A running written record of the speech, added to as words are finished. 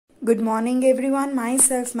Good morning everyone,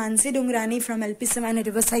 myself Mansi Dungrani from LPSRS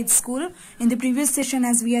Riverside School. In the previous session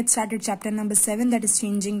as we had started chapter number 7, that is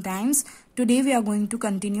changing times. Today we are going to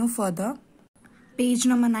continue further. Page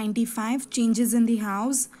number 95, changes in the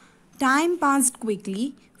house. Time passed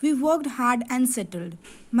quickly. We worked hard and settled.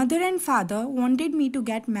 Mother and father wanted me to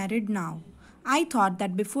get married now. I thought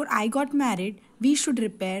that before I got married, we should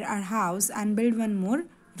repair our house and build one more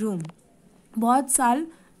room. बहुत साल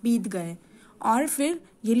बीत गए और फिर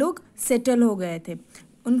ये लोग settle हो गए थे.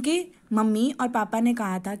 उनके मम्मी और पापा ने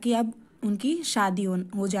कहा था कि अब उनकी शादी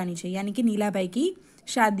हो जानी चाहिए, यानी कि नीलाबाई की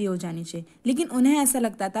शादी हो जानी चाहिए. लेकिन उन्हें ऐसा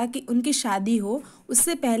लगता था कि उनकी शादी हो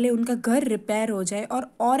उससे पहले उनका घर रिपेयर हो जाए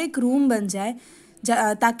और एक रूम बन जाए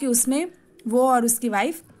ताकि उसमें वो और उसकी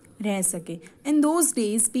वाइफ रह सके. In those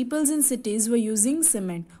days peoples in cities were using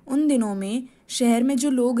cement. उन दिनों में शहर में जो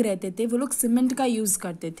लोग रहते थे वो लोग सीमेंट का यूज़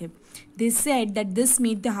करते थे. They said that this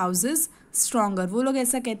made the houses stronger. वो लोग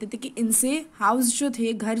ऐसा कहते थे कि इनसे हाउस जो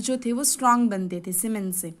थे, घर जो थे, वो स्ट्रॉन्ग बनते थे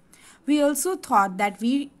सीमेंट से. We also thought that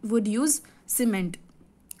we would use cement.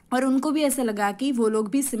 और उनको भी ऐसा लगा कि वो लोग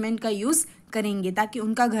भी सीमेंट का यूज़ करेंगे ताकि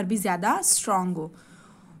उनका घर भी ज़्यादा स्ट्रॉन्ग हो.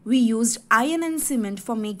 We used iron and cement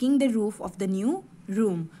for making the roof of the new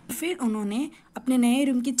room. फिर उन्होंने अपने नए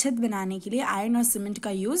रूम की छत बनाने के लिए आयरन और सीमेंट का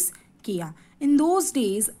यूज़ किया. In those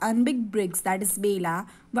days, unbaked bricks, that is Bela,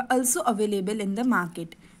 were also available in the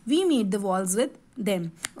market. We made the walls with them.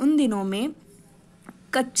 उन दिनों में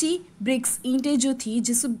कच्ची ब्रिक्स, ईंटें जो थी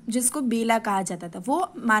जिसको बेला कहा जाता था,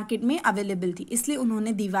 वो मार्केट में अवेलेबल थी, इसलिए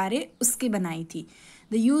उन्होंने दीवारें उसके बनाई थी.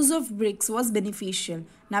 The use of bricks was beneficial.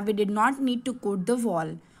 Now we did not need to coat the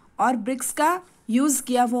wall. और ब्रिक्स का यूज़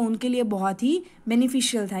किया वो उनके लिए बहुत ही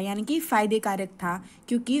बेनिफिशियल था, यानी कि फ़ायदे कारक था,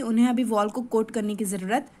 क्योंकि उन्हें अभी वॉल को कोट करने की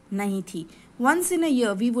ज़रूरत नहीं थी. Once in a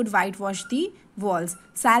year we would white wash the walls.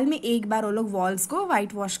 साल में एक बार वो लोग वॉल्स को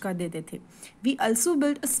वाइट वॉश कर देते थे. We also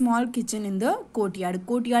built a small kitchen in the courtyard.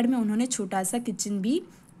 Courtyard में उन्होंने छोटा सा किचन भी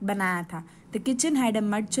बनाया था. The kitchen had a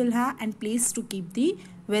mud चूल्हा and place to keep the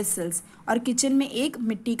vessels. और किचन में एक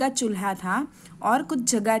मिट्टी का चूल्हा था और कुछ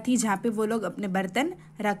जगह थी जहाँ पे वो लोग अपने बर्तन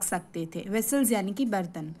रख सकते थे. वेसल्स यानी कि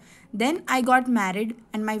बर्तन. Then I got married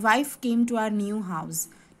and my wife came to our new house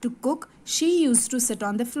to cook. She use to sit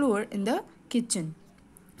on the floor in the kitchen.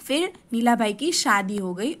 फिर नीलाबाई की शादी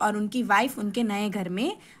हो गई और उनकी वाइफ उनके नए घर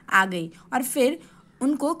में आ गई. और फिर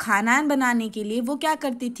उनको खाना बनाने के लिए वो क्या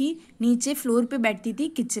करती थी, नीचे फ्लोर पे बैठती थी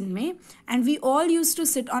किचन में. And we all use to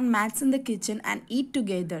sit on mats in the kitchen and eat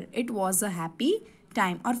together. It was a happy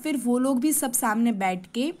time. और फिर वो लोग भी सब सामने बैठ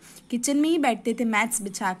के किचन में ही बैठते थे मैट्स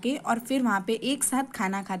बिछा के, और फिर वहाँ पे एक साथ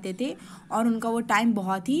खाना खाते थे और उनका वो टाइम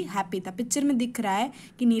बहुत ही हैप्पी था. पिक्चर में दिख रहा है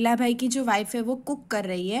कि नीला भाई की जो वाइफ है वो कुक कर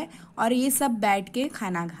रही है और ये सब बैठ के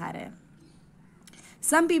खाना खा रहे हैं.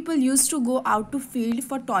 Some people used to go out to field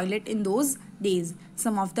for toilet in those days.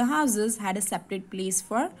 Some of the houses had a separate place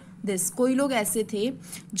for this. कोई लोग ऐसे थे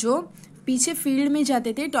जो पीछे फील्ड में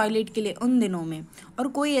जाते थे टॉयलेट के लिए उन दिनों में, और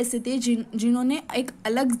कोई ऐसे थे जिन्होंने एक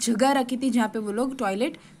अलग जगह रखी थी जहाँ पे वो लोग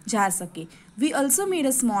टॉयलेट जा सके. We also made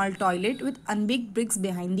a small toilet with unbaked bricks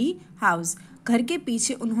behind the house. घर के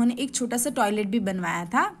पीछे उन्होंने एक छोटा सा टॉयलेट भी बनवाया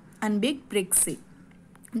था unbaked bricks से.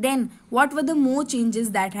 Then what were the more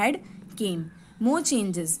changes that had came? More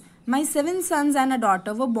changes. My 7 sons and a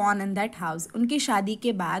daughter were born in that house. उनकी शादी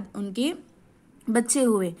के बाद उनके बच्चे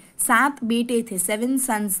हुए. 7 बेटे थे, 7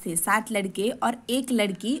 sons थे, 7 लड़के और एक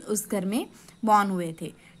लड़की उस घर में बॉर्न हुए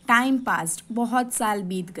थे. टाइम पास्ट, बहुत साल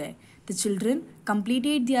बीत गए. The children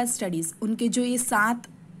completed there studies. उनके जो ये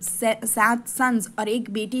सात सन्स और एक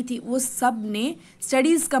बेटी थी वो सब ने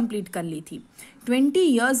स्टडीज़ कंप्लीट कर ली थी. 20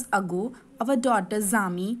 years ago our daughter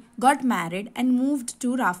Zami got married and moved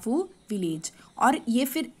to Rafu village. और ये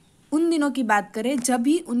फिर उन दिनों की बात करें जब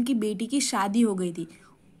ही उनकी बेटी की शादी हो गई थी,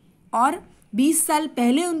 और 20 साल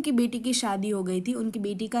पहले उनकी बेटी की शादी हो गई थी. उनकी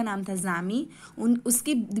बेटी का नाम था जामी.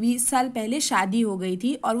 उसकी 20 साल पहले शादी हो गई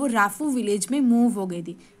थी और वो राफू विलेज में मूव हो गई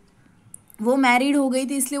थी. वो मैरिड हो गई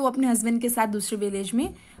थी इसलिए वो अपने हस्बैंड के साथ दूसरे विलेज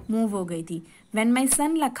में मूव हो गई थी. व्हेन माई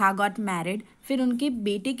सन लखा गॉट मैरिड, फिर उनके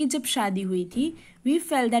बेटे की जब शादी हुई थी, we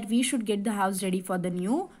fail that we should get the house ready for the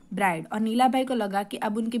new bride. और नीलाबाई को लगा कि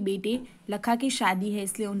अब उनके बेटे लखा की शादी है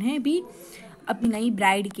इसलिए उन्हें भी अपनी नई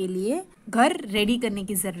ब्राइड के लिए घर रेडी करने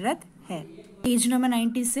की ज़रूरत है. Page number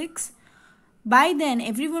 96. Bye then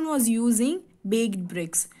everyone was using baked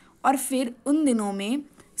bricks. और फिर उन दिनों में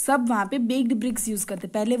सब वहाँ पे बेक्ड ब्रिक्स यूज़ करते.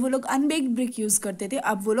 पहले वो लोग अनबेक्ड ब्रिक यूज़ करते थे,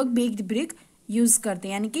 अब वो लोग बेक्ड ब्रिक यूज़ करते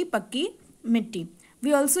हैं, यानी कि पक्की मिट्टी.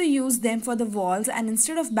 We also used them for the walls, and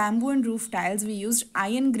instead of bamboo and roof tiles, we used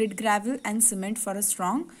iron, grit, gravel and cement for a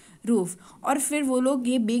strong roof. और फिर वो लोग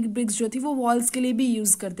ये बेक्ड ब्रिक्स जो थी वो वॉल्स के लिए भी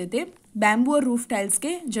यूज़ करते थे. बैम्बू और रूफ टाइल्स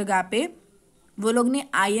के जगह पे वो लोग ने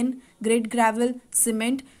आयरन, ग्रेट ग्रेवल,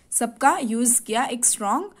 सीमेंट सबका यूज़ किया एक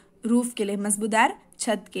स्ट्रॉन्ग रूफ के लिए, मजबूदार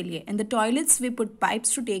छत के लिए. In the toilets we put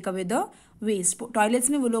pipes to take away the waste. Toilets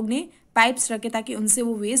में वो लोग ने पाइप्स रखे ताकि उनसे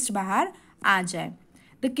वो वेस्ट बाहर आ जाए.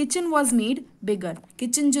 The kitchen was made bigger.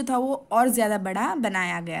 Kitchen जो था वो और ज़्यादा बड़ा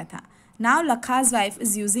बनाया गया था. Now लखाज wife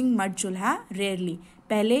is using mud चूल्हा रेयरली.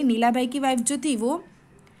 पहले नीला भाई की वाइफ जो थी वो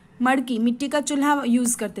मड की मिट्टी का चूल्हा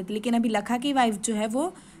यूज़ करते थे, लेकिन अभी लखा की वाइफ जो है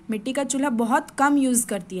वो मिट्टी का चूल्हा बहुत कम यूज़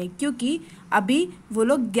करती है, क्योंकि अभी वो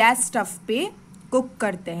लोग गैस स्टव पे कुक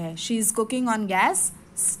करते हैं. She is cooking on gas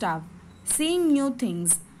stove. Seeing new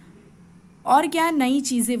things. और क्या नई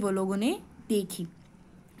चीज़ें वो लोगों ने देखी.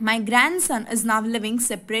 My grand son is now living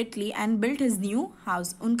separately and built his new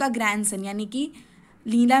house. उनका ग्रैंड सन यानी कि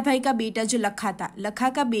नीला भाई का बेटा जो लखा था, लखा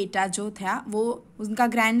का बेटा जो था वो उनका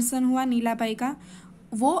ग्रैंड सन हुआ नीला भाई का,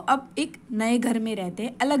 वो अब एक नए घर में रहते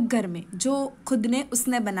हैं, अलग घर में जो खुद ने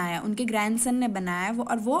उसने बनाया, उनके ग्रैंडसन ने बनाया वो,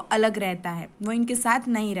 और वो अलग रहता है, वो इनके साथ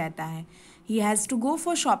नहीं रहता है. He has to go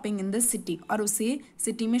for shopping in the city. और उसे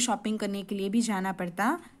सिटी में शॉपिंग करने के लिए भी जाना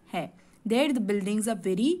पड़ता है. There the buildings are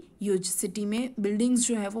very huge. City में बिल्डिंग्स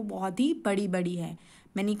जो है वो बहुत ही बड़ी बड़ी है.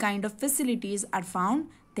 Many kind of facilities are found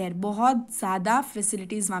there. बहुत ज़्यादा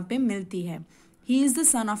फैसिलिटीज़ वहाँ पे मिलती है. He is the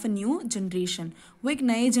son of a new generation. वो एक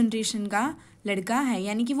नए जनरेशन का लड़का है,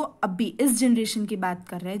 यानी कि वो अभी इस जनरेशन की बात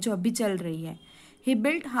कर रहा है जो अभी चल रही है. ही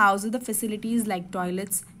built house with the facilities like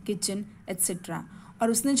toilets, kitchen etcetera.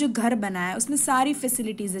 और उसने जो घर बनाया उसमें सारी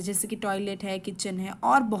फैसिलिटीज़ है, जैसे कि टॉयलेट है, किचन है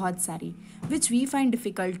और बहुत सारी, which we find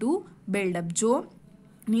difficult to build up. जो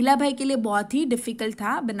नीला भाई के लिए बहुत ही डिफ़िकल्ट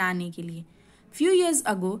था बनाने के लिए. फ्यू ईयर्स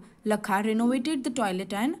अगो लखा renovated the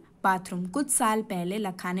toilet and bathroom. कुछ साल पहले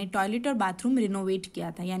लखा ने टॉयलेट और बाथरूम रिनोवेट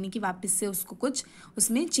किया था, यानी कि वापस से उसको कुछ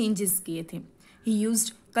उसमें चेंजेस किए थे. ही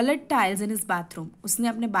used coloured tiles in his bathroom. उसने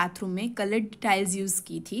अपने बाथरूम में कलर्ड टाइल्स यूज़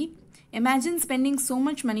की थी. Imagine spending so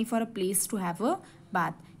much money for a place to have a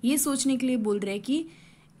bath. ये सोचने के लिए बोल रहे हैं कि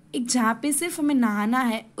एक जहाँ पे सिर्फ हमें नहाना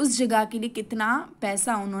है उस जगह के लिए कितना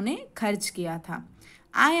पैसा उन्होंने खर्च किया था.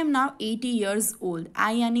 I am now 80 years old.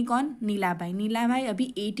 आई यानी कौन? नीला भाई. नीला भाई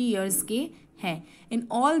अभी 80 ईयर्स के हैं. In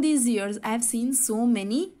all these years I have seen so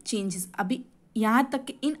many changes. अभी यहाँ तक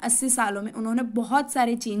कि इन 80 सालों में उन्होंने बहुत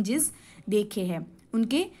सारे चेंजेस देखे हैं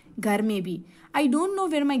उनके घर में भी. I don't know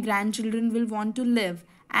where my grand children will want to live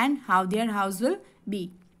and how their house will be.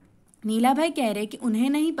 नीला भाई कह रहे हैं कि उन्हें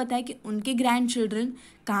नहीं पता है कि उनके ग्रैंड चिल्ड्रन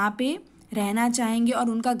कहाँ पे रहना चाहेंगे और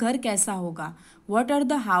उनका घर कैसा होगा. What are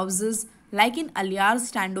the houses like in Aliyar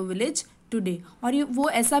स्टैंडो village today. और ये वो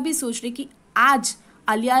ऐसा भी सोच रहे कि आज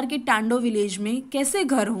अलियार के टांडो विलेज में कैसे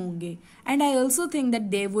घर होंगे. And I also think that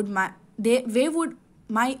way would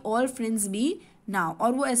my all friends B now.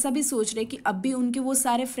 और वो ऐसा भी सोच रहे कि अब भी उनके वो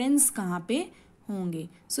सारे फ्रेंड्स कहाँ पे होंगे.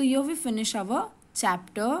 So here we finish our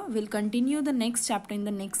chapter. We'll continue the next chapter in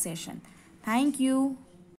the next session. Thank you.